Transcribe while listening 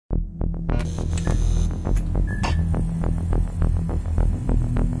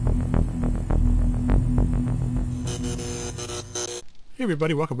Hey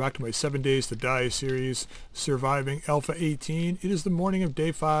everybody, welcome back to my 7 Days to Die series, surviving Alpha 18. It is the morning of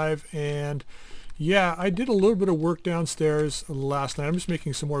day 5, and yeah, I did a little bit of work downstairs last night. I'm just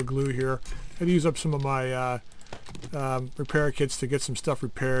making some more glue here. I had to use up some of my repair kits to get some stuff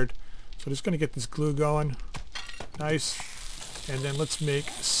repaired. So I'm just going to get this glue going. Nice. And then let's make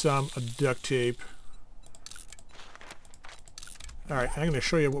some duct tape. Alright, I'm going to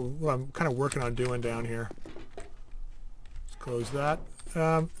show you what I'm kind of working on doing down here. Close that.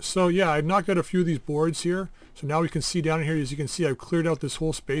 So yeah, I've knocked out a few of these boards here. So now we can see down here, as you can see, I've cleared out this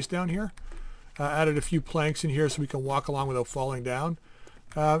whole space down here. Added a few planks in here so we can walk along without falling down.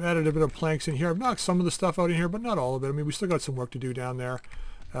 Added a bit of planks in here. I've knocked some of the stuff out in here, but not all of it. I mean, we still got some work to do down there.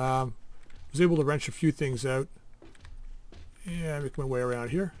 Was able to wrench a few things out. Yeah, make my way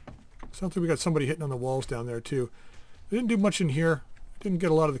around here. Sounds like we got somebody hitting on the walls down there too. I didn't do much in here. Didn't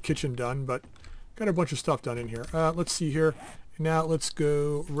get a lot of the kitchen done, but got a bunch of stuff done in here. Let's see here. Now let's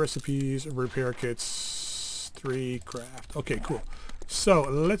go recipes, repair kits, 3 craft. Okay, cool. So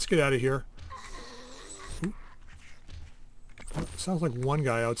let's get out of here. Ooh. Sounds like one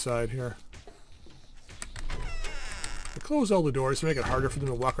guy outside here. I close all the doors to make it harder for them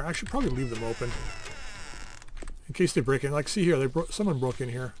to walk around. I should probably leave them open in case they break in. Like, see here, someone broke in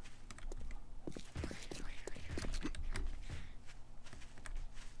here.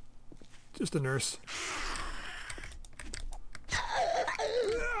 Just a nurse.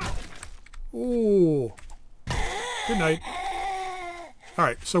 Oh, good night.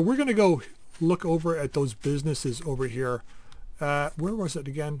 Alright, so we're going to go look over at those businesses over here. Where was it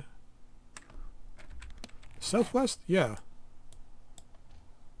again? Southwest? Yeah.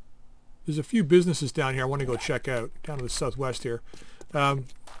 There's a few businesses down here I want to go check out. Down to the southwest here. The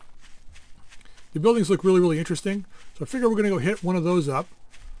buildings look really, really interesting. So I figure we're going to go hit one of those up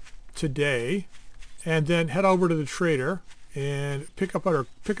today. And then head over to the trader and pick up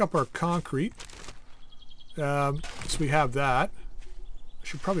our concrete. So we have that. I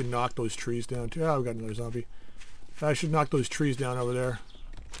should probably knock those trees down too. Oh, we got another zombie. I should knock those trees down over there.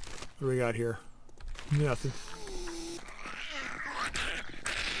 What do we got here? Nothing.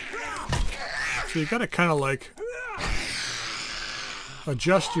 So you gotta kind of like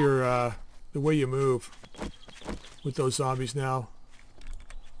adjust your the way you move with those zombies now.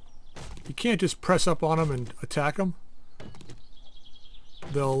 You can't just press up on them and attack them.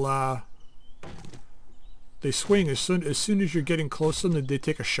 They'll they swing as soon as you're getting close to them. They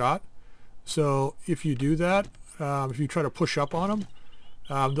take a shot. So if you do that, if you try to push up on them,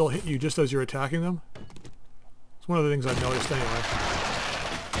 they'll hit you just as you're attacking them. It's one of the things I've noticed anyway.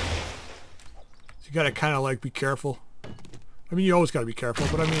 So you got to kind of like be careful. I mean, you always got to be careful,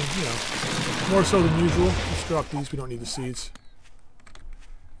 but I mean, you know, more so than usual. Let's drop these. We don't need the seeds.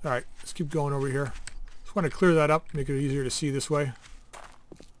 All right, let's keep going over here. Just want to clear that up, make it easier to see this way.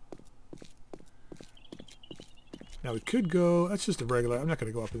 Now we could go, that's just a regular, I'm not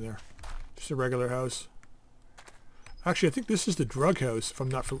going to go up in there. Just a regular house. Actually, I think this is the drug house, if I'm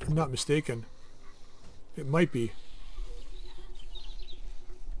not mistaken. It might be.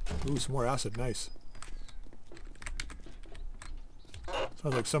 Ooh, some more acid, nice.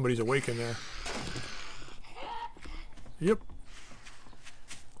 Sounds like somebody's awake in there. Yep.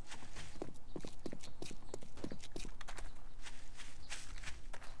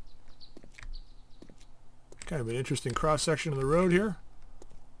 Kind of an interesting cross-section of the road here.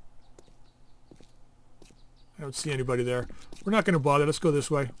 I don't see anybody there. We're not going to bother. Let's go this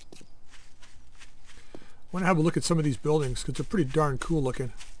way. I want to have a look at some of these buildings because they're pretty darn cool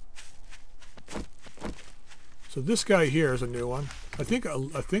looking. So this guy here is a new one. I think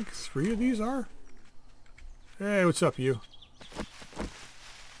 3 of these are. Hey, what's up, you?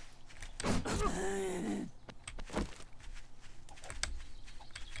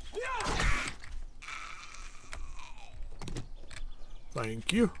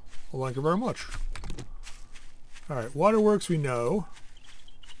 Thank you. Well, thank you very much. Alright, waterworks we know.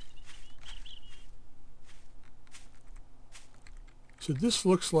 So this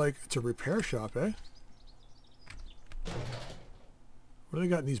looks like it's a repair shop, eh? What do they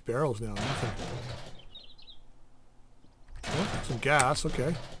got in these barrels now? Nothing. Oh, some gas,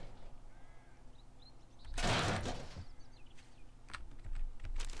 okay. At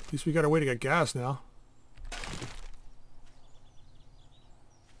least we got a way to get gas now.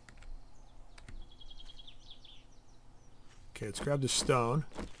 Okay, let's grab this stone.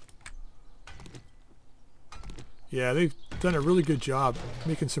 Yeah, they've done a really good job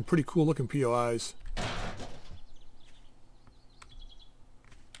making some pretty cool looking POIs.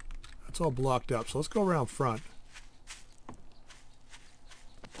 That's all blocked up, so let's go around front.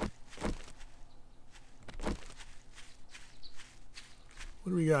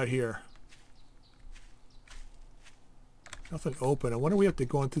 we got here? Nothing open. I wonder if we have to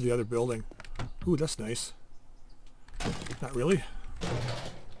go into the other building. Ooh, that's nice. Not really.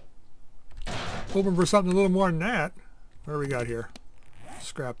 Hoping for something a little more than that. What do we got here?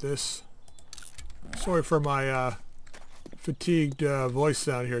 Scrap this. Sorry for my fatigued voice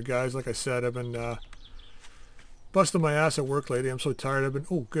sound here, guys. Like I said, I've been busting my ass at work lately. I'm so tired. I've been...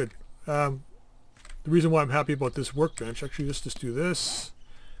 Oh, good. The reason why I'm happy about this workbench, actually, just do this.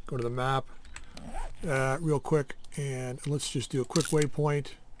 Go to the map real quick, and let's just do a quick waypoint.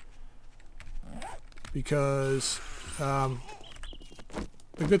 Because the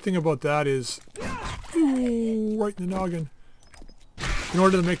good thing about that is... Ooh, right in the noggin. In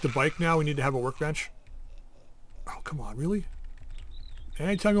order to make the bike now, we need to have a workbench. Oh, come on, really?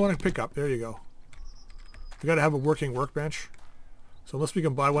 Anytime you want to pick up, there you go. We got to have a working workbench. So unless we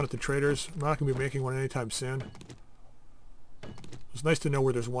can buy one at the traders, I'm not going to be making one anytime soon. It's nice to know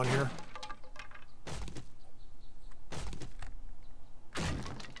where there's one here.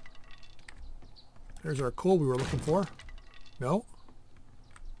 There's our coal we were looking for. No.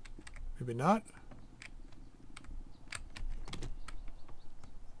 Maybe not.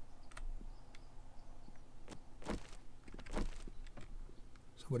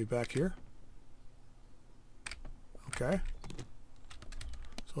 Somebody back here. Okay.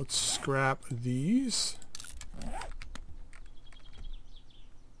 So let's scrap these.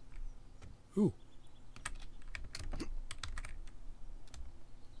 Ooh. There's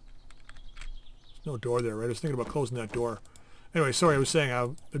no door there, right? I was thinking about closing that door. Anyway, sorry, I was saying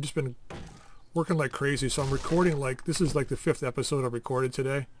I've just been working like crazy, so I'm recording like, this is like the 5th episode I've recorded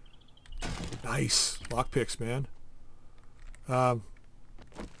today. Nice. Lockpicks, man.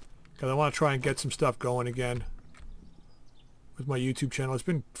 Because I want to try and get some stuff going again with my YouTube channel. It's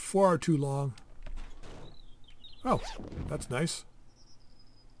been far too long. Oh, that's nice.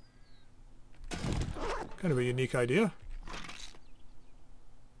 Kind of a unique idea.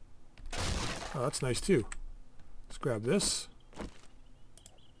 Oh, that's nice too. Let's grab this.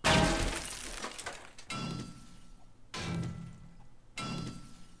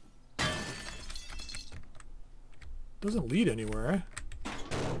 Doesn't lead anywhere, eh?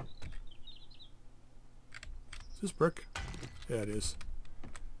 Is this brick? Yeah, it is.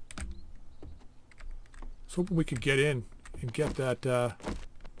 I was hoping we could get in and get that,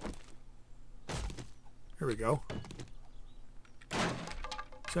 Here we go.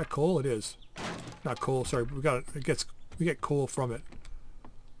 Is that coal? It is. Not coal, sorry, we got it. We get coal from it.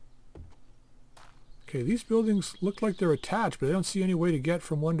 Okay, these buildings look like they're attached, but I don't see any way to get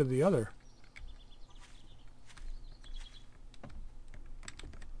from one to the other.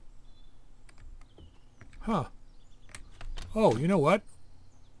 Huh. Oh, you know what?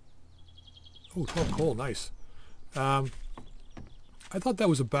 Oh, 12 coal, nice. I thought that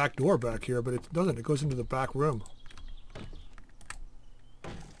was a back door back here, but it doesn't. It goes into the back room.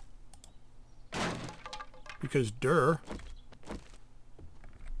 Because durr.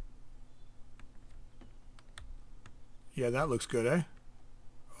 Yeah, that looks good, eh?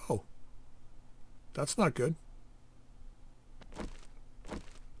 Oh. That's not good.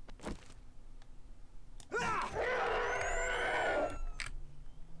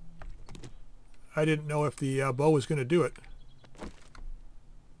 I didn't know if the bow was going to do it.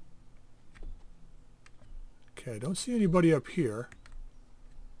 Okay, I don't see anybody up here.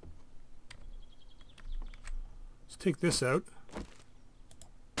 Let's take this out.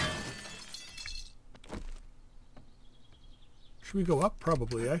 Should we go up?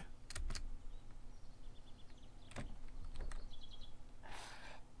 Probably, eh?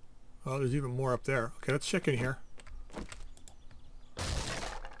 Oh, there's even more up there. Okay, let's check in here.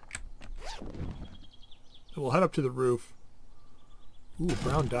 So we'll head up to the roof. Ooh,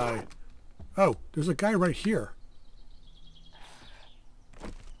 brown dye. Oh, there's a guy right here.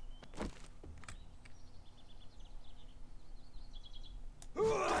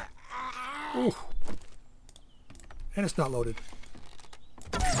 Ooh. And it's not loaded.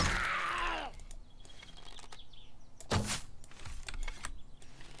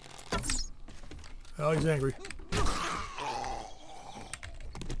 Oh, he's angry.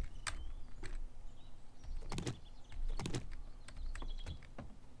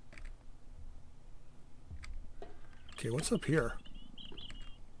 Okay, what's up here?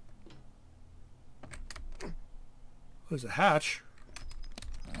 There's a hatch.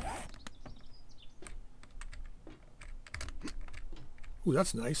 Ooh,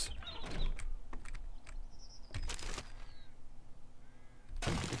 that's nice.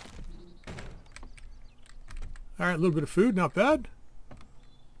 Alright, a little bit of food, not bad.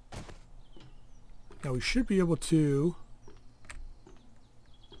 Now we should be able to...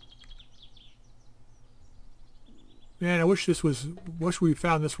 Man, I wish we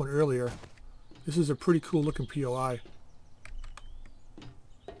found this one earlier. This is a pretty cool looking POI.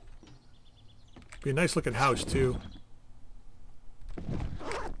 Be a nice looking house too.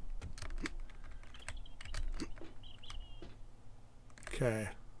 Okay.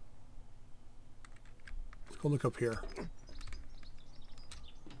 Let's go look up here.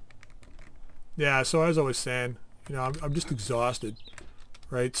 Yeah, so as I was saying, you know, I'm just exhausted,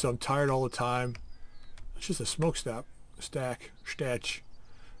 right? So I'm tired all the time. It's just a smokestack.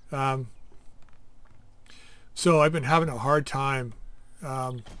 So I've been having a hard time.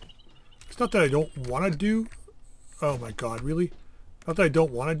 It's not that I don't want to do. Oh my God, really? Not that I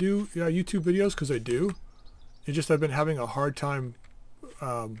don't want to do YouTube videos, because I do. It's just I've been having a hard time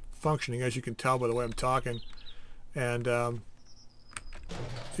functioning, as you can tell by the way I'm talking, and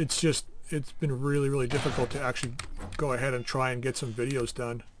it's been really, really difficult to actually go ahead and try and get some videos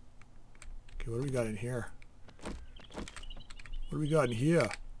done. Okay, what do we got in here? What do we got in here?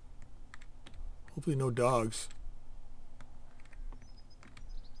 Hopefully no dogs.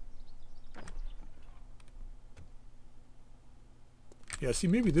 Yeah, see,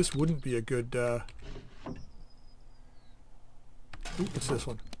 maybe this wouldn't be a good... Ooh, what's this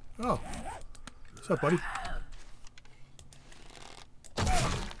one? Oh. What's up, buddy?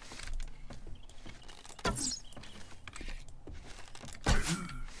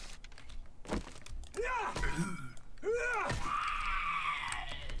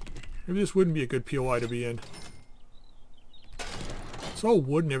 Maybe this wouldn't be a good POI to be in. It's all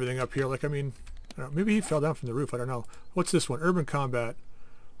wood and everything up here. Like, I mean, I don't know, maybe he fell down from the roof. I don't know. What's this one? Urban combat.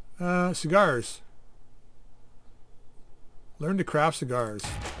 Cigars. Learn to craft cigars.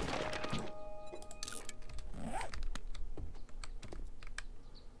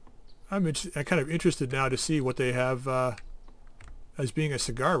 I'm kind of interested now to see what they have as being a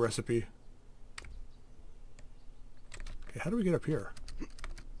cigar recipe. Okay, how do we get up here?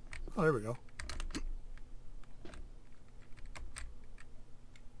 Oh, there we go.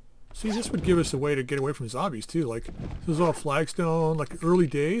 See, this would give us a way to get away from zombies too. Like, this is all flagstone, like early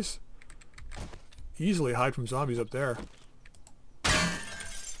days. Easily hide from zombies up there.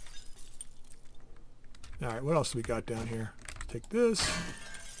 Alright, what else do we got down here? Take this.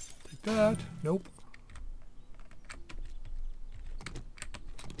 Take that. Nope.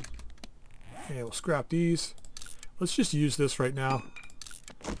 Okay, we'll scrap these. Let's just use this right now.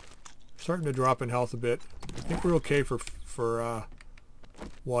 Starting to drop in health a bit. I think we're okay for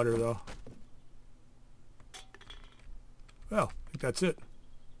water though. Well, I think that's it.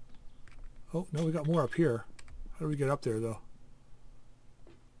 Oh, no, we got more up here. How do we get up there though?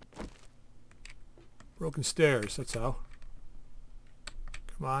 Broken stairs, that's how.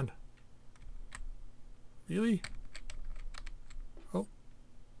 Come on. Really? Oh,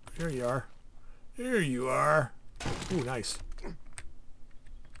 there you are. There you are. Ooh, nice.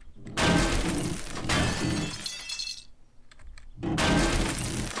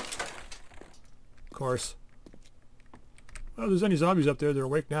 Of course. Well, if there's any zombies up there, they're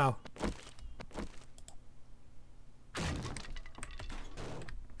awake now.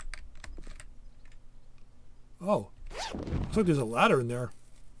 Oh. Looks like there's a ladder in there.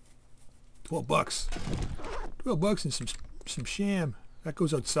 $12. $12 and some sham. That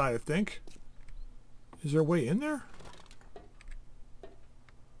goes outside, I think. Is there a way in there?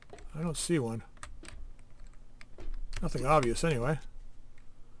 I don't see one. Nothing obvious anyway.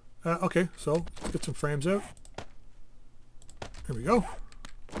 Okay, so let's get some frames out. There we go.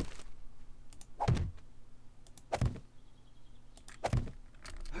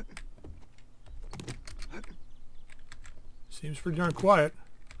 Seems pretty darn quiet.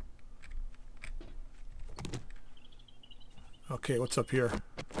 Okay, what's up here?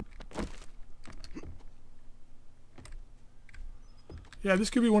 Yeah,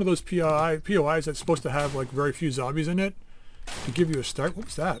 this could be one of those POIs that's supposed to have like very few zombies in it to give you a start. What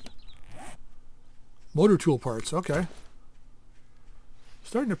was that? Motor tool parts. Okay.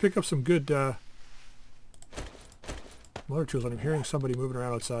 Starting to pick up some good motor tools, and I'm hearing somebody moving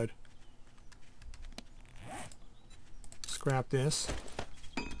around outside. Scrap this.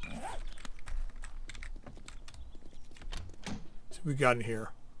 See what we got in here.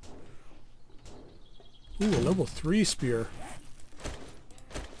 Ooh, a level 3 spear.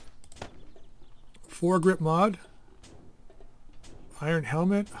 4-grip mod. Iron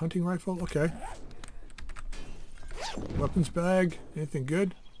helmet. Hunting rifle. Okay. Weapons bag. Anything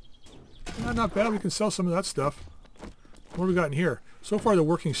good? Not bad. We can sell some of that stuff. What have we got in here? So far the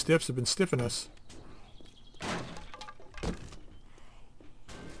working stiffs have been stiffing us.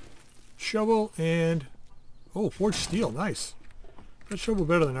 Shovel and... oh, forged steel. Nice. That shovel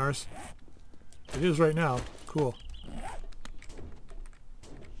better than ours. It is right now. Cool.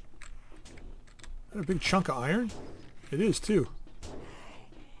 A big chunk of iron? It is too.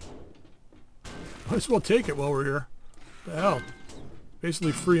 Might as well take it while we're here. What the hell?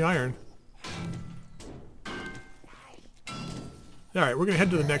 Basically free iron. Alright, we're going to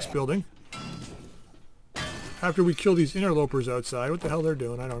head to the next building. After we kill these interlopers outside. What the hell they're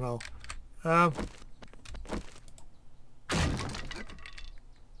doing, I don't know.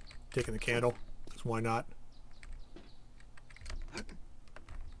 Taking the candle, because why not?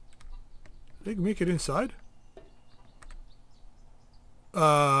 They can make it inside?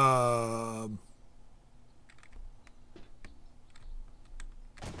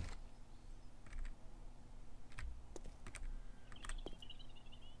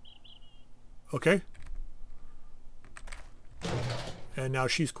 Okay. And now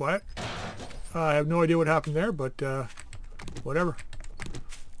she's quiet. I have no idea what happened there, but whatever.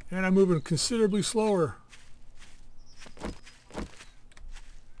 And I'm moving considerably slower.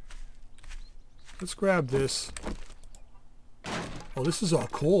 Let's grab this. Oh, this is all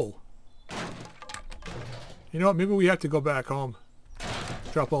coal. You know what? Maybe we have to go back home.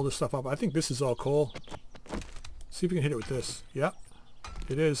 Drop all this stuff up. I think this is all coal. See if we can hit it with this. Yeah,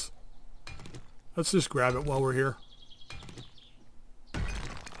 it is. Let's just grab it while we're here.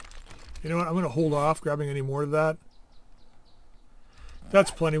 You know what? I'm going to hold off grabbing any more of that. That's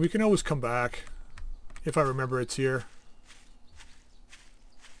plenty. We can always come back if I remember it's here.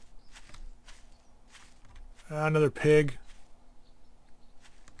 Another pig.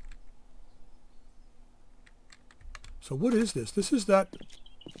 So what is this? This is that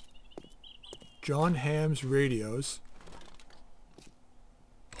John Ham's radios.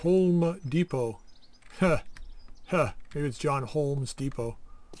 Holm Depot. Huh. Huh. Maybe it's John Holmes Depot.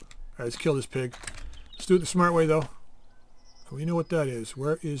 Alright, let's kill this pig. Let's do it the smart way though. We know what that is.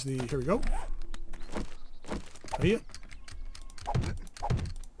 Where is the... Here we go. Right.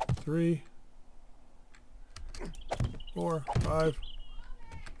 3, 4, 5.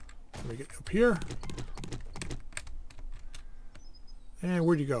 Let me get up here. And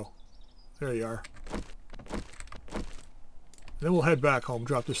where'd you go? There you are. And then we'll head back home,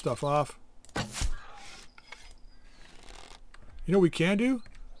 drop this stuff off. You know what we can do?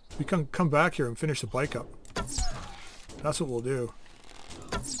 We can come back here and finish the bike up. That's what we'll do.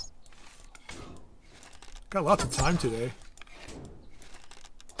 Got lots of time today.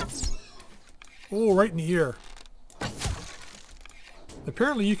 Oh, right in the ear.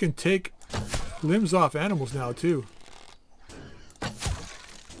 Apparently you can take limbs off animals now too.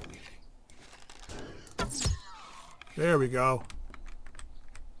 There we go.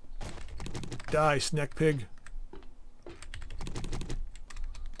 Die, snack pig.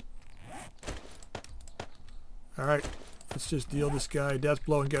 Alright, let's just deal this guy death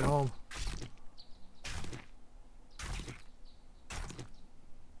blow and get home.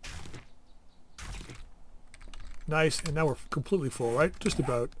 Nice, and now we're completely full, right? Just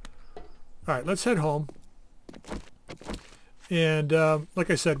about. Alright, let's head home. And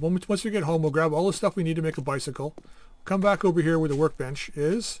like I said, once we get home, we'll grab all the stuff we need to make a bicycle. Come back over here where the workbench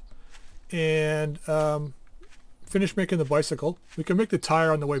is. And finish making the bicycle. We can make the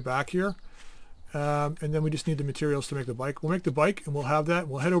tire on the way back here. And then we just need the materials to make the bike. We'll make the bike and we'll have that.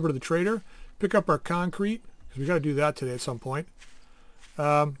 We'll head over to the trader, pick up our concrete, because we got to do that today at some point.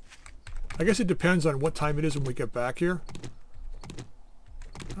 I guess it depends on what time it is when we get back here.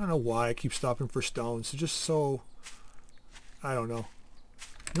 I don't know why I keep stopping for stones. It's just so... I don't know.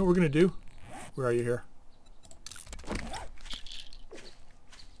 You know what we're going to do? Where are you here?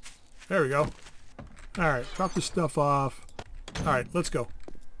 There we go. Alright, drop this stuff off. Alright, let's go.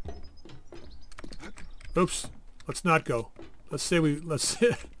 Oops. Let's not go. Let's grab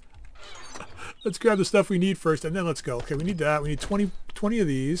the stuff we need first and then let's go. Okay, we need that. We need 20 of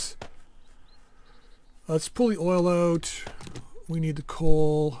these. Let's pull the oil out. We need the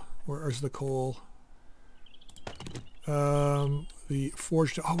coal. Where's the coal? The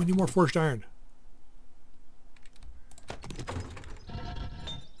forged... Oh, we need more forged iron.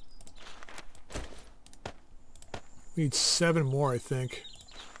 We need 7 more, I think.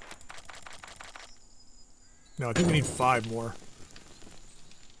 No, I think we need 5 more.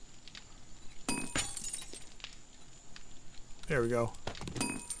 There we go.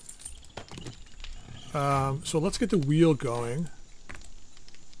 So let's get the wheel going.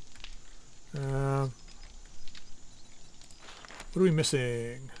 What are we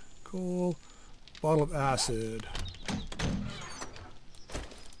missing? Coal, bottle of acid.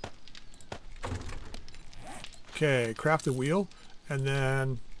 Okay, craft the wheel, and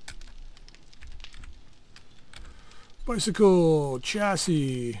then bicycle,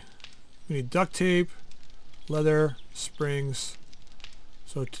 chassis. We need duct tape, leather, springs,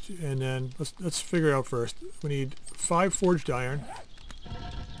 So, and then let's figure out first. We need 5 forged iron.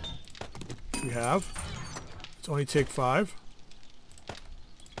 We have. Let's only take 5.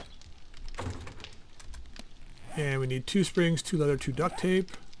 And we need 2 springs, 2 leather, 2 duct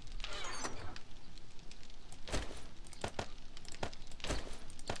tape.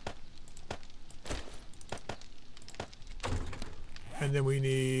 And then we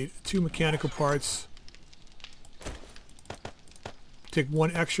need 2 mechanical parts. Take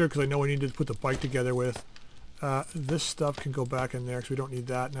 1 extra because I know we need to put the bike together with. This stuff can go back in there because we don't need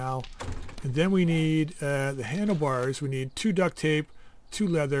that now. And then we need the handlebars. We need 2 duct tape, 2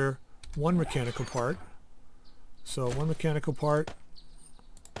 leather, 1 mechanical part. So 1 mechanical part,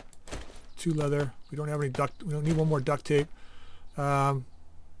 2 leather. We don't have any duct. We don't need 1 more duct tape. 2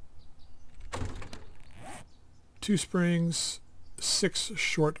 springs, 6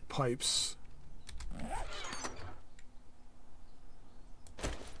 short pipes.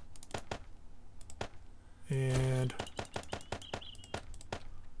 And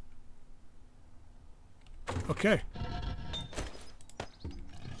okay.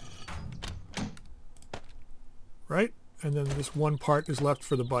 Right? And then this 1 part is left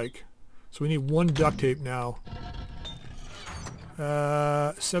for the bike. So we need 1 duct tape now.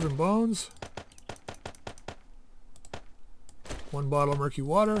 7 bones. 1 bottle of murky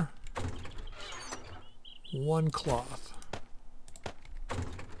water. 1 cloth.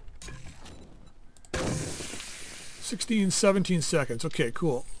 16, 17 seconds. Okay,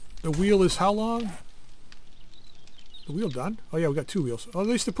 cool. The wheel is how long? The wheel done? Oh yeah, we got 2 wheels. Oh, at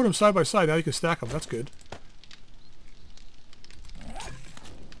least they put them side by side. Now you can stack them. That's good.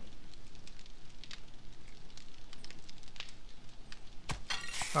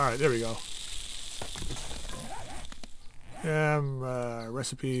 Alright, there we go.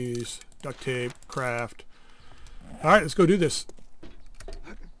 Recipes, duct tape, craft. Alright, let's go do this.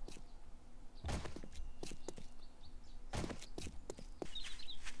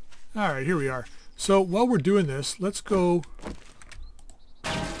 Alright, here we are. So while we're doing this, let's go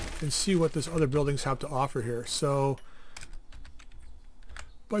and see what this other buildings have to offer here. So,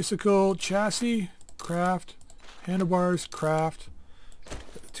 bicycle, chassis, craft, handlebars, craft,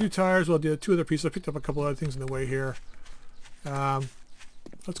 2 tires. Well, I'll do 2 other pieces. I picked up a couple other things in the way here.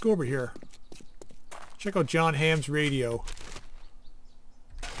 Let's go over here. Check out John Ham's radio.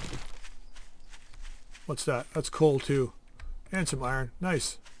 What's that? That's coal too. And some iron.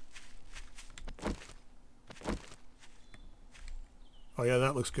 Nice. Oh yeah,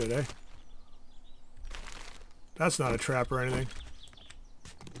 that looks good, eh? That's not a trap or anything.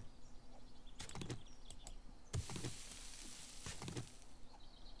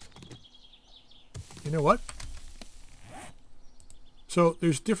 You know what? So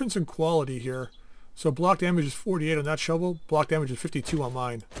there's difference in quality here. So block damage is 48 on that shovel. Block damage is 52 on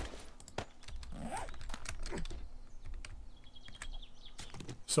mine.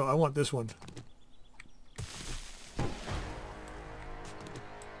 So I want this one.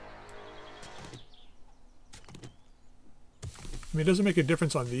 I mean, it doesn't make a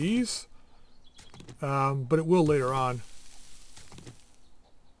difference on these, but it will later on.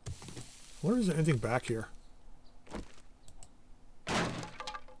 I wonder if there's anything back here. Let's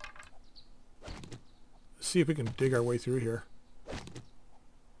see if we can dig our way through here.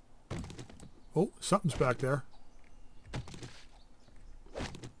 Oh, something's back there.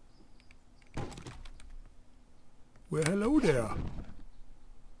 Well, hello there.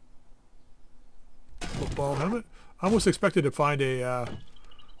 Football helmet. I almost expected to find a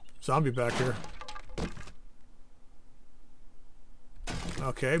zombie back here.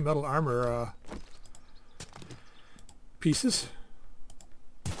 Okay, metal armor pieces.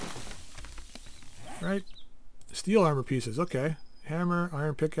 Right? Steel armor pieces, okay. Hammer,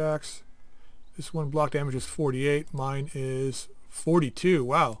 iron pickaxe. This one block damage is 48. Mine is 42.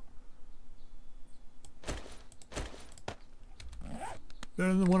 Wow.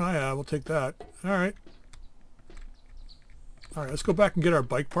 Better than the one I have. We'll take that. Alright. Alright, let's go back and get our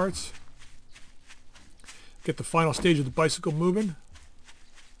bike parts. Get the final stage of the bicycle moving.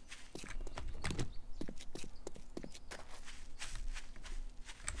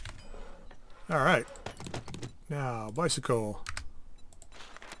 Alright. Now, bicycle.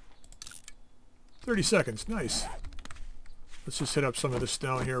 30 seconds. Nice. Let's just hit up some of this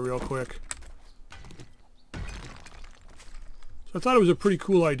stone here real quick. So I thought it was a pretty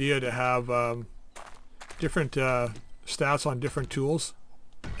cool idea to have different stats on different tools.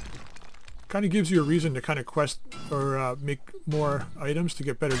 Kind of gives you a reason to kind of quest or make more items to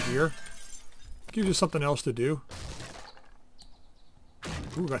get better gear. Gives you something else to do.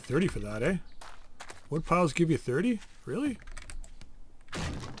 Ooh, we got 30 for that, eh? Wood piles give you 30? Really?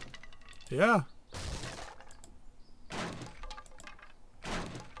 Yeah.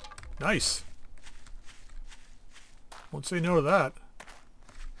 Nice. Won't say no to that.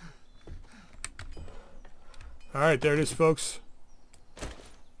 Alright, there it is, folks.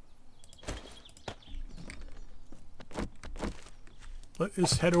 Let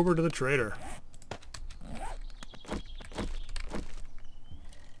us head over to the trader.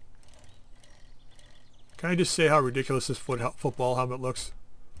 Can I just say how ridiculous this football helmet looks?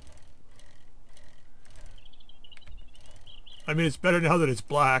 I mean, it's better now that it's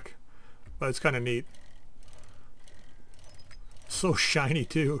black, but it's kind of neat. So shiny,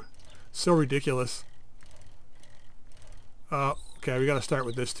 too. So ridiculous. Okay, we got to start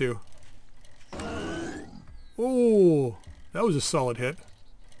with this, too. Oh, that was a solid hit.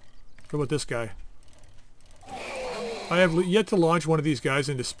 What about this guy? I have yet to launch one of these guys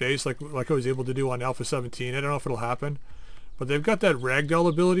into space like I was able to do on Alpha 17. I don't know if it'll happen. But they've got that ragdoll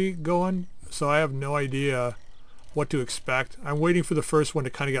ability going, so I have no idea what to expect. I'm waiting for the first one to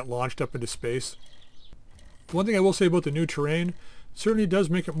kind of get launched up into space. One thing I will say about the new terrain, certainly does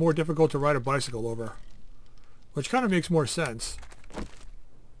make it more difficult to ride a bicycle over. Which kind of makes more sense.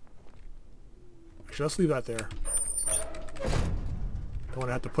 Actually, let's leave that there. Don't want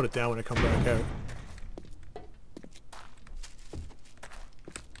to have to put it down when I come back out.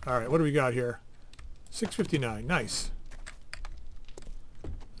 Alright, what do we got here? 659, nice.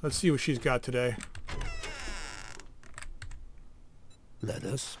 Let's see what she's got today. Let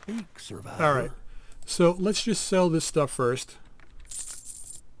us speak, survivor. Alright, so let's just sell this stuff first.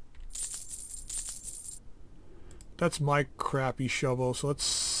 That's my crappy shovel, so let's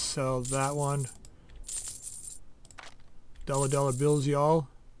sell that one. $1 bills, y'all.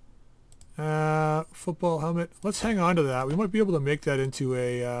 Football helmet. Let's hang on to that. We might be able to make that into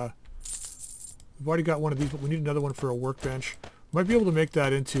a... we've already got one of these, but we need another one for a workbench. Might be able to make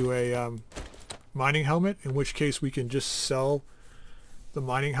that into a mining helmet, in which case we can just sell the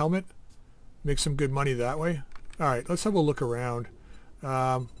mining helmet. Make some good money that way. Alright, let's have a look around.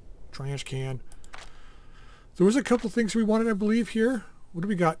 Trash can. There was a couple things we wanted, I believe, here. What do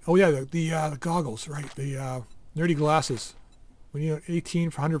we got? Oh yeah, the goggles, right. The nerdy glasses. We need an 18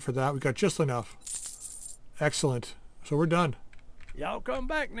 for 100 for that. We got just enough. Excellent. So we're done. Y'all come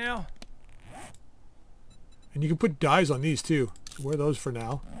back now. And you can put dyes on these too. Wear those for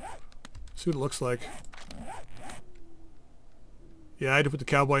now. See what it looks like. Yeah, I had to put the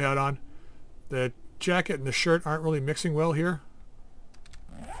cowboy hat on. The jacket and the shirt aren't really mixing well here.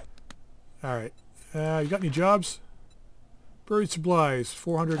 Alright. You got any jobs? Buried supplies,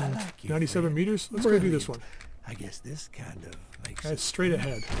 497 meters. Let's go do this one. I guess this kind of makes It's straight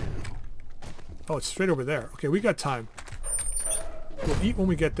ahead. Oh, it's straight over there. Okay, we got time. We'll eat when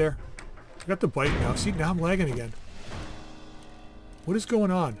we get there. I got the bike now. See, now I'm lagging again. What is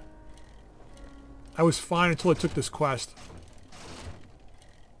going on? I was fine until I took this quest.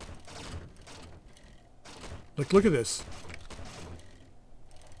 Like, look at this.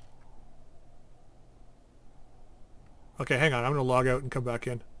 Okay, hang on. I'm going to log out and come back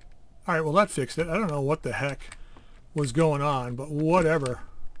in. Alright, well that fixed it. I don't know what the heck was going on, but whatever.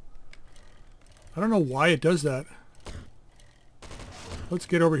 I don't know why it does that. Let's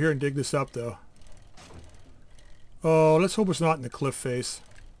get over here and dig this up, though. Oh, let's hope it's not in the cliff face.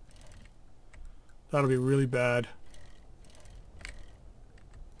 That'll be really bad.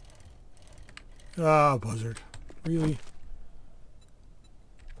 Ah, buzzard. Really?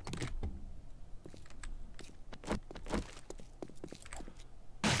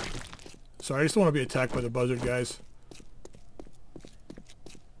 Sorry, I just don't want to be attacked by the buzzard, guys.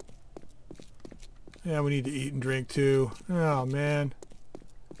 Yeah, we need to eat and drink, too. Oh, man.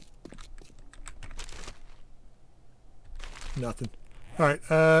 Nothing. Alright,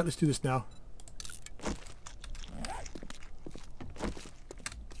 let's do this now.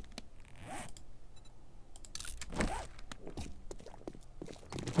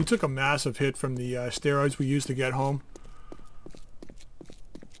 We took a massive hit from the steroids we used to get home.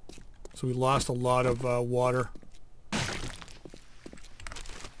 So we lost a lot of water.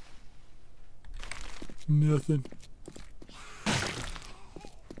 Nothing.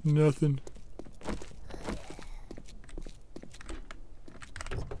 Nothing.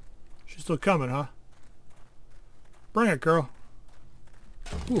 She's still coming, huh? Bring it, girl.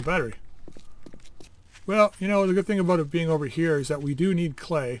 Ooh, battery. Well, you know, the good thing about it being over here is that we do need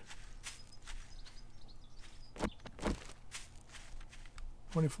clay.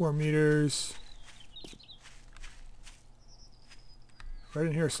 24 meters. Right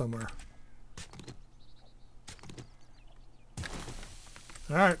in here somewhere.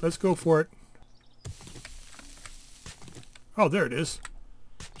 Alright, let's go for it. Oh, there it is.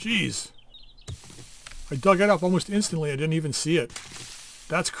 Jeez. I dug it up almost instantly. I didn't even see it.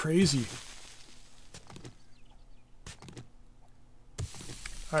 That's crazy.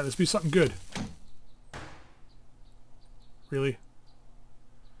 Alright, let's be something good. Really?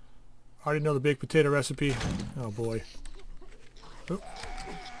 I already know the baked potato recipe. Oh boy. Oh.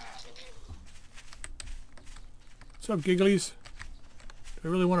 What's up, Gigglies? Do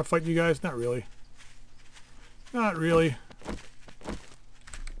I really want to fight you guys? Not really. Not really.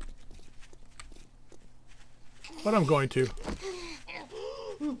 But I'm going to.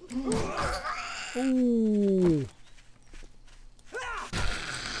 Ooh.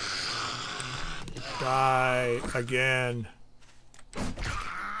 Die again.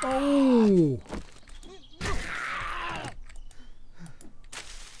 Oh.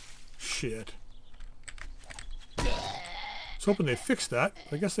 Shit. I was hoping they fixed that.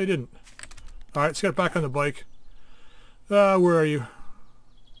 I guess they didn't. Alright, let's get back on the bike. Where are you?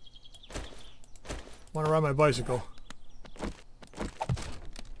 Want to ride my bicycle.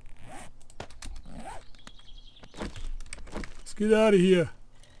 Let's get out of here.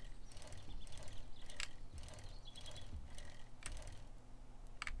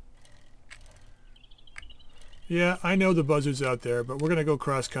 Yeah, I know the buzzards out there, but we're going to go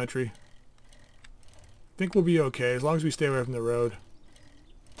cross country. I think we'll be okay as long as we stay away from the road.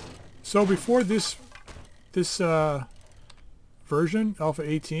 So before this version, Alpha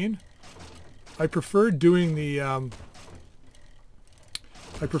 18, I preferred doing the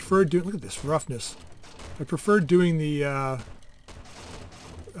look at this roughness. I preferred doing the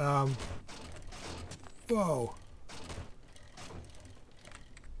whoa.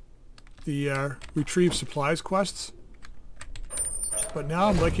 The retrieve supplies quests, but now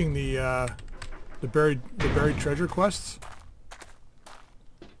I'm liking the buried treasure quests.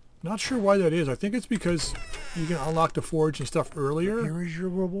 Not sure why that is. I think it's because you can unlock the forge and stuff earlier. Here is your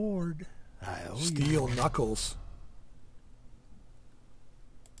reward. I owe you. Steel knuckles.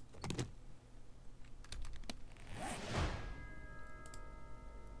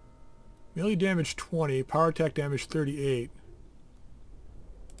 Melee damage 20, power attack damage 38.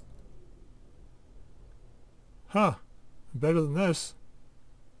 Huh. Better than this.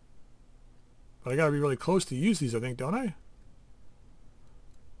 But I gotta be really close to use these, I think, don't I?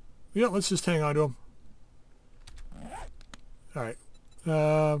 Yeah, let's just hang on to them. Alright. We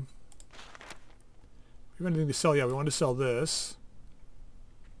have anything to sell? Yeah, we want to sell this.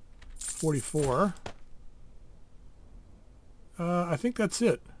 44. I think that's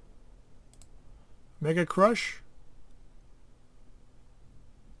it. Mega Crush.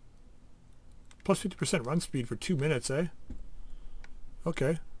 Plus 50% run speed for 2 minutes, eh?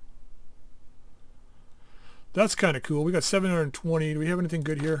 Okay. That's kind of cool. We got 720. Do we have anything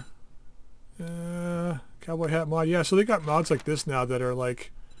good here? Cowboy hat mod. Yeah, so they got mods like this now that are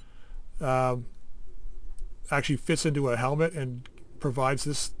like actually fits into a helmet and provides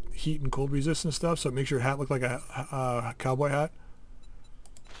this heat and cold resistance stuff, so it makes your hat look like a cowboy hat.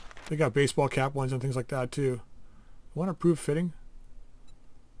 They got baseball cap ones and things like that too. Waterproof fitting.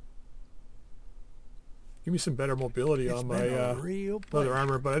 Give me some better mobility on my leather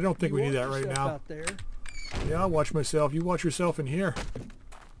armor, but I don't think we need that right now. Yeah, I'll watch myself. You watch yourself in here.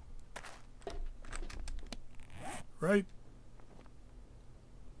 Right?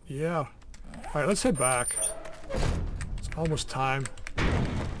 Yeah. Alright, let's head back. It's almost time.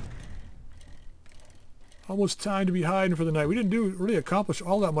 Almost time to be hiding for the night. We didn't really accomplish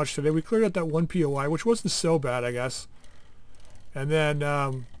all that much today. We cleared out that one POI, which wasn't so bad, I guess. And then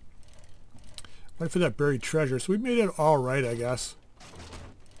went for that buried treasure. So we made it all right, I guess.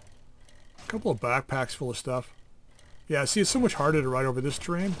 A couple of backpacks full of stuff. Yeah, see, it's so much harder to ride over this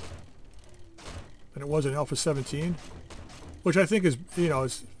terrain than it was in Alpha 17, which I think is, you know,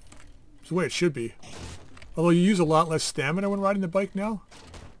 it's the way it should be. Although you use a lot less stamina when riding the bike now,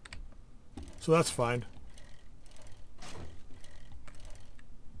 so that's fine.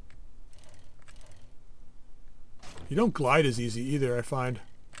 You don't glide as easy either, I find.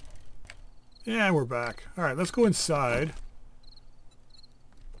 Yeah, we're back. Alright, let's go inside.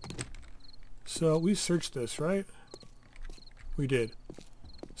 So we searched this, right? We did.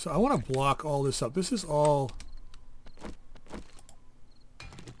 So I want to block all this up. This is all...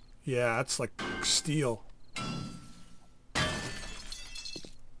 Yeah, it's like steel. I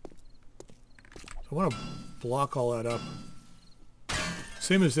want to block all that up.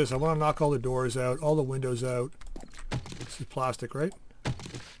 Same as this. I want to knock all the doors out, all the windows out. This is plastic, right?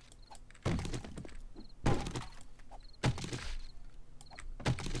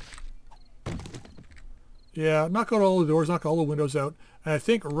 Yeah, knock out all the doors, knock all the windows out. And I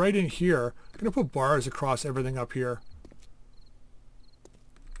think right in here, I'm going to put bars across everything up here.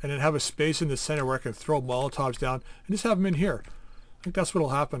 and then have a space in the center where I can throw Molotovs down and just have them in here. I think that's what will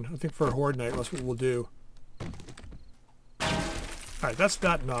happen. I think for a Horde Night, that's what we'll do. Alright, that's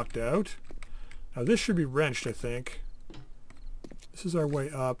that knocked out. Now this should be wrenched, I think. This is our way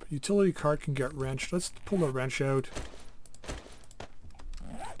up. Utility cart can get wrenched. Let's pull the wrench out.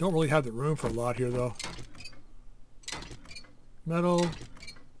 Don't really have the room for a lot here, though. Metal.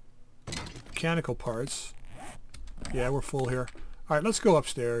 Mechanical parts. Yeah, we're full here. Alright, let's go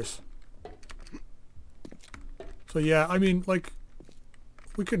upstairs. So yeah, I mean, like,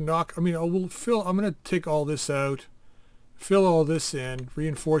 we could knock, I mean, we'll fill, I'm going to take all this out, fill all this in,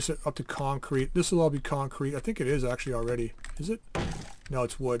 reinforce it up to concrete. This will all be concrete. I think it is actually already. Is it? No,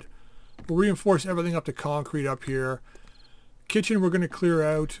 it's wood. We'll reinforce everything up to concrete up here. Kitchen we're going to clear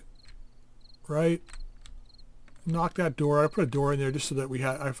out, right? Knock that door out. I put a door in there just so that we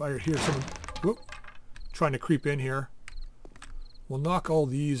have, if I hear someone whoop, trying to creep in here. We'll knock all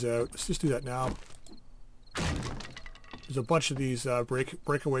these out. Let's just do that now. There's a bunch of these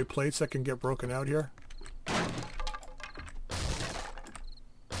breakaway plates that can get broken out here.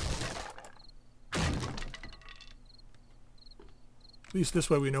 At least this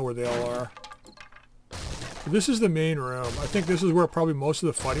way we know where they all are. This is the main room. I think this is where probably most of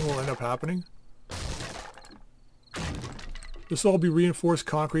the fighting will end up happening. This will all be reinforced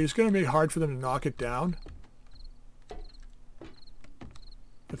concrete. It's going to make it hard for them to knock it down.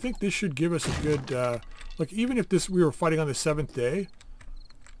 I think this should give us a good... like, even if we were fighting on the 7th day,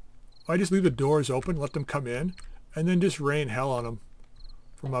 I just leave the doors open, let them come in, and then just rain hell on them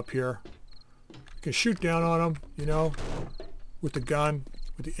from up here. You can shoot down on them, you know, with the gun,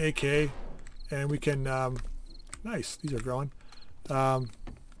 with the AK, and we can... nice, these are growing.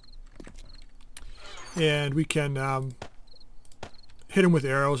 And we can hit them with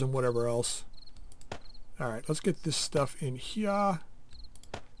arrows and whatever else. Alright, let's get this stuff in here.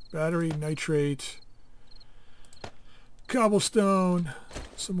 Battery, nitrate, cobblestone,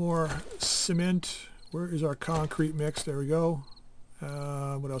 some more cement. Where is our concrete mix? There we go.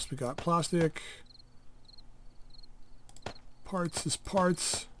 What else we got? Plastic. Parts is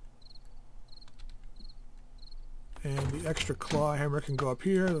parts. And the extra claw hammer can go up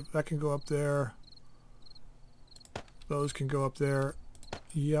here. That can go up there. Those can go up there.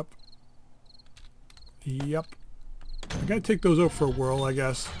 Yep. Yep. I gotta take those out for a whirl, I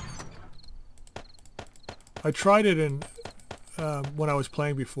guess. I tried it in when I was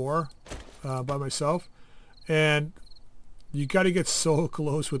playing before by myself, and you got to get so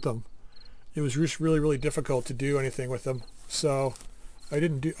close with them. It was just really, really difficult to do anything with them, so I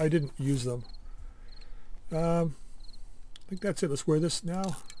didn't use them. I think that's it. Let's wear this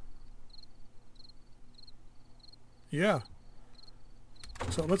now. Yeah.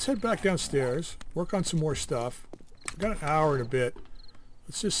 So let's head back downstairs, work on some more stuff. We've got an hour and a bit.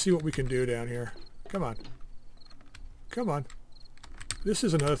 Let's just see what we can do down here. Come on. Come on. This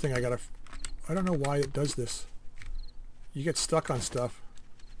is another thing I don't know why it does this. You get stuck on stuff.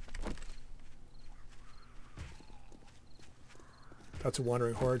 That's a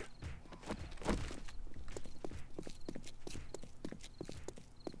wandering horde.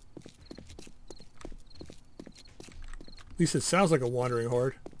 At least it sounds like a wandering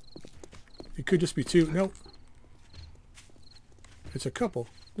horde. It could just be two. Nope. It's a couple.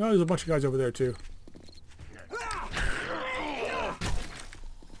 No, there's a bunch of guys over there too.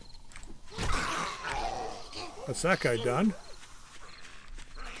 That's that guy done.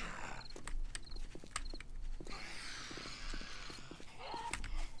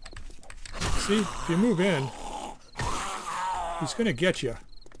 See, if you move in, he's going to get you.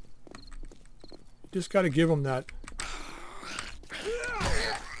 You just got to give him that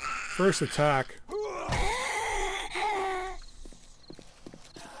first attack.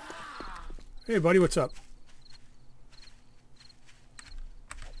 Hey buddy, what's up?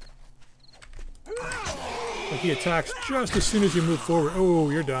 Like he attacks just as soon as you move forward. Oh,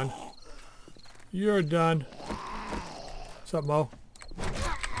 you're done. You're done. What's up, Mo?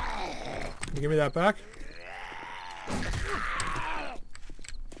 Can you give me that back?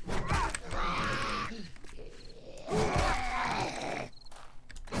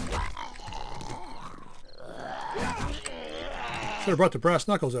 Should have brought the brass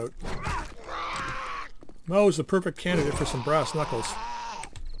knuckles out. Mo's the perfect candidate for some brass knuckles.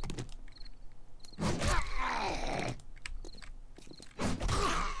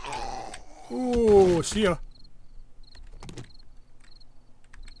 Ooh, see ya.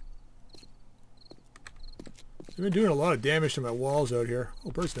 I've been doing a lot of damage to my walls out here.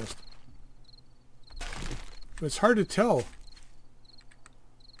 Oh, bird's nest. But it's hard to tell.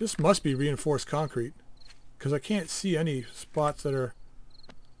 This must be reinforced concrete, because I can't see any spots that are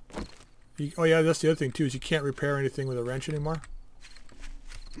Oh yeah, that's the other thing too, is you can't repair anything with a wrench anymore.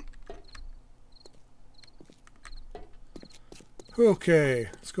 Okay,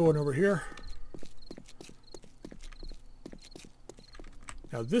 let's go on over here.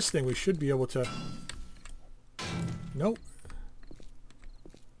 Now this thing we should be able to... Nope.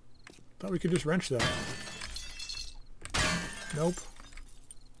 Thought we could just wrench that. Nope.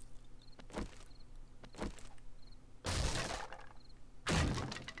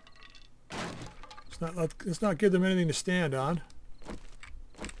 Let's not give them anything to stand on.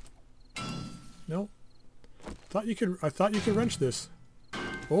 Nope. I thought you could wrench this.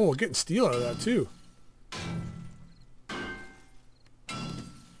 Oh, we're getting steel out of that too.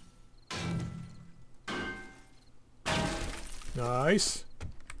 Nice.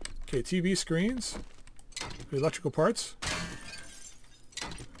 Okay, TV screens. The electrical parts.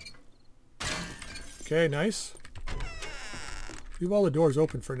 Okay, nice. Leave all the doors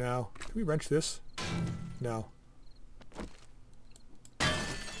open for now. Can we wrench this? No.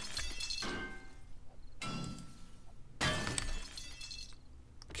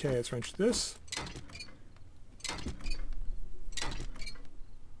 Okay, let's wrench this.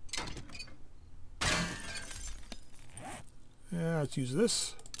 Yeah, let's use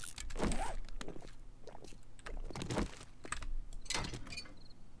this.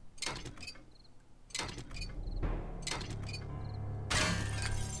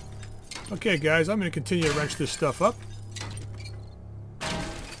 Okay guys, I'm going to continue to wrench this stuff up.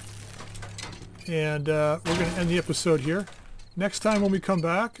 And we're going to end the episode here. Next time when we come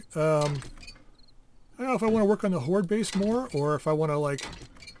back, I don't know if I want to work on the horde base more or if I want to like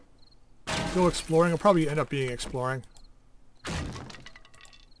go exploring. I'll probably end up being exploring.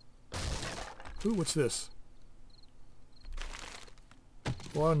 Ooh, what's this?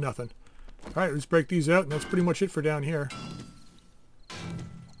 Well, nothing. Alright, let's break these out and that's pretty much it for down here.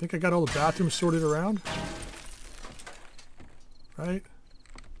 I think I got all the bathrooms sorted around. Right?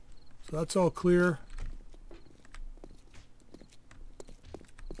 So that's all clear.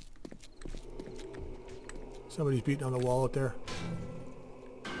 Somebody's beating on the wall out there.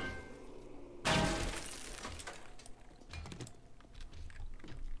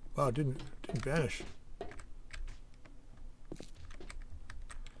 Wow, it didn't vanish.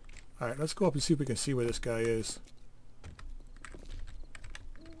 Alright, let's go up and see if we can see where this guy is.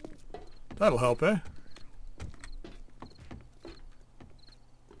 That'll help, eh?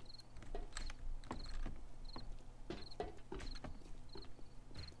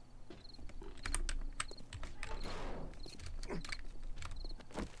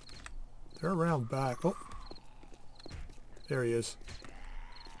 They're around back. Oh, there he is.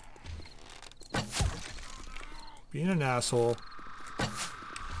 Being an asshole.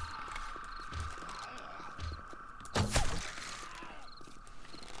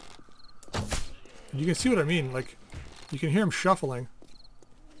 And you can see what I mean, like, you can hear him shuffling.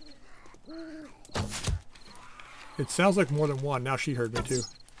 It sounds like more than one. Now she heard me too.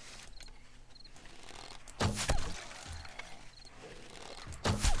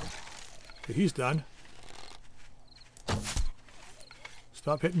 Okay, he's done.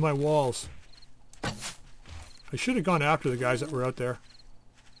 Stop hitting my walls. I should have gone after the guys that were out there.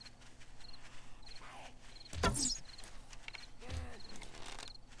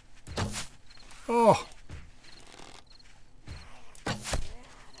 Oh!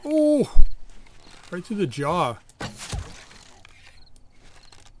 Oh! Right through the jaw.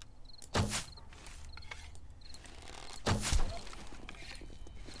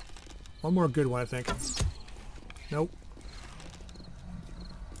 One more good one, I think. Nope.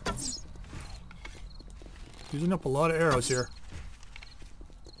 Using up a lot of arrows here.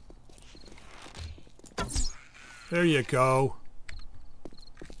 There you go.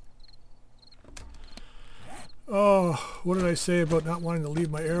 Oh, what did I say about not wanting to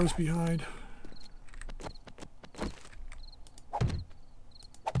leave my arrows behind?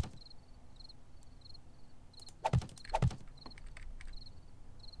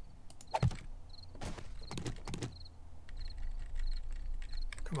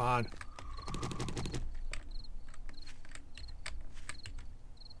 Come on.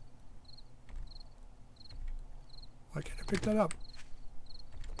 Why can't I pick that up?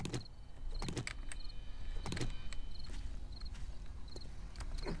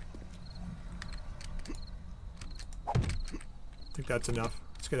 I think that's enough.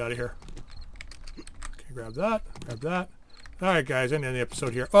 Let's get out of here. Okay, grab that. Grab that. Alright guys, end the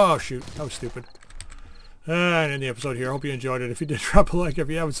episode here. Oh shoot, that was stupid. And end the episode here. I hope you enjoyed it. If you did, drop a like. If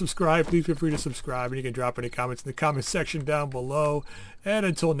you haven't subscribed, please feel free to subscribe. And you can drop any comments in the comment section down below. And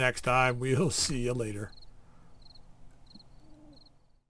until next time, we'll see you later.